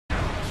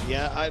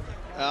Yeah,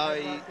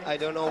 I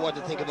don't know what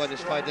to think about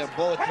this fight. They're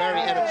both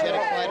very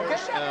energetic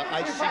fighters.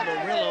 I see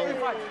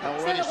Murilo. I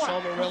already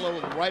saw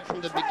Murilo right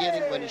from the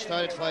beginning when he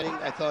started fighting.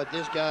 I thought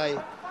this guy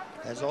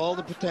has all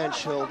the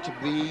potential to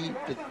be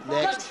the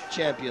next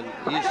champion.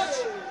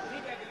 He's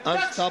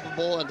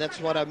unstoppable, and that's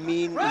what I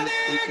mean.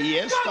 He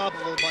is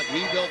stoppable, but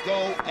he will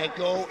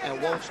go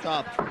and won't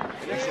stop.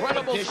 He's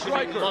incredible a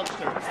striker.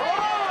 Monster.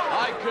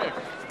 High kick.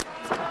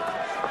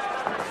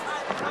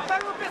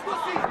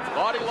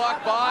 Body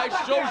lock by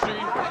Shoji.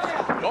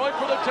 Going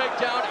for the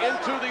takedown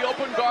into the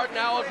open guard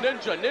now of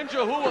Ninja.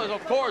 Ninja, who was,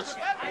 of course,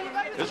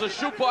 is a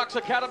Shootbox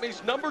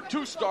Academy's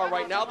 #2 star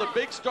right now. The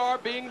big star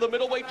being the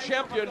middleweight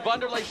champion,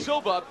 Wanderlei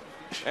Silva.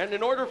 And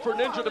in order for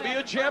Ninja to be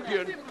a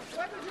champion,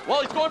 well,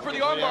 he's going for the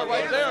armbar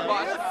right there,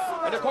 boss.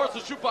 And of course, the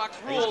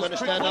Shootbox rules. He's going to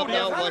stand up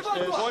now. Watch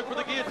this. Going for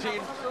the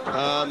guillotine.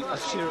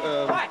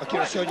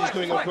 Akira Shoji is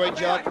doing a great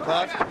job,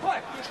 but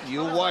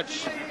you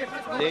watch.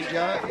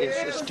 Ninja is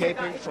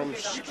escaping from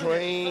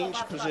strange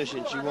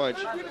positions. You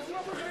watch.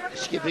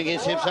 Skipping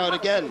his hips out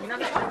again.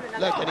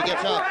 Look, and he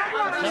gets up.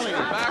 I'm telling you.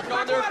 Back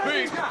on their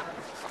feet.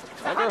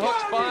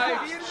 Underhooks by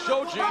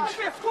Shoji.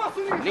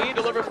 Knee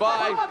delivered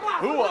by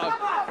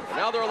Hua. And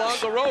now they're along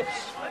the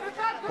ropes.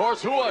 Of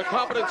course, Hua, a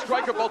competent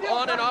striker both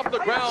on and off the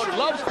ground,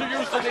 loves to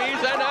use the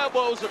knees and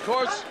elbows, of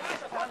course.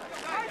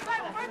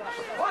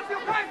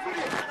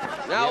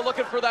 Now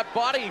looking for that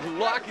body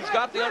lock. He's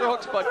got the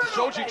underhooks, but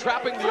Shoji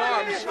trapping the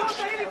arms.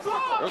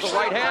 There's a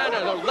right hand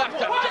and a left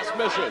that just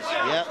misses.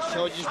 Yeah,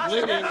 Shoji's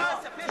bleeding.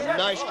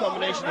 Nice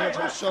combination here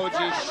from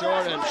Shoji.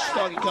 Short and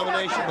stocky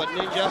combination, but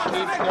Ninja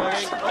keeps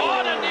going.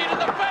 Oh, and a knee to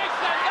the face,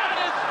 and that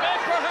is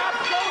it. Perhaps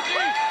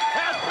Shoji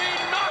has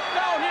been knocked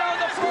out here in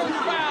the first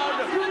round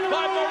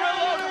by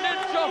Murilo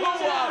Ninja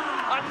Hua.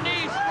 A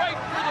knee straight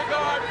through the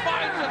guard,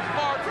 finds its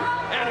mark,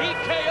 and he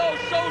KOs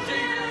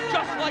Shoji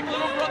just like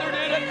little brother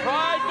did at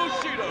Pride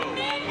Bushido.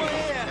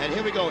 And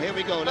here we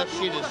go, let's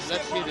see this,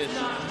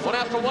 One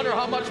has to wonder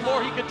how much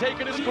more he can take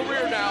in his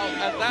career now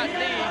as that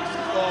knee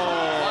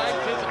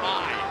finds his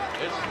eye.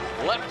 His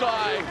left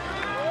eye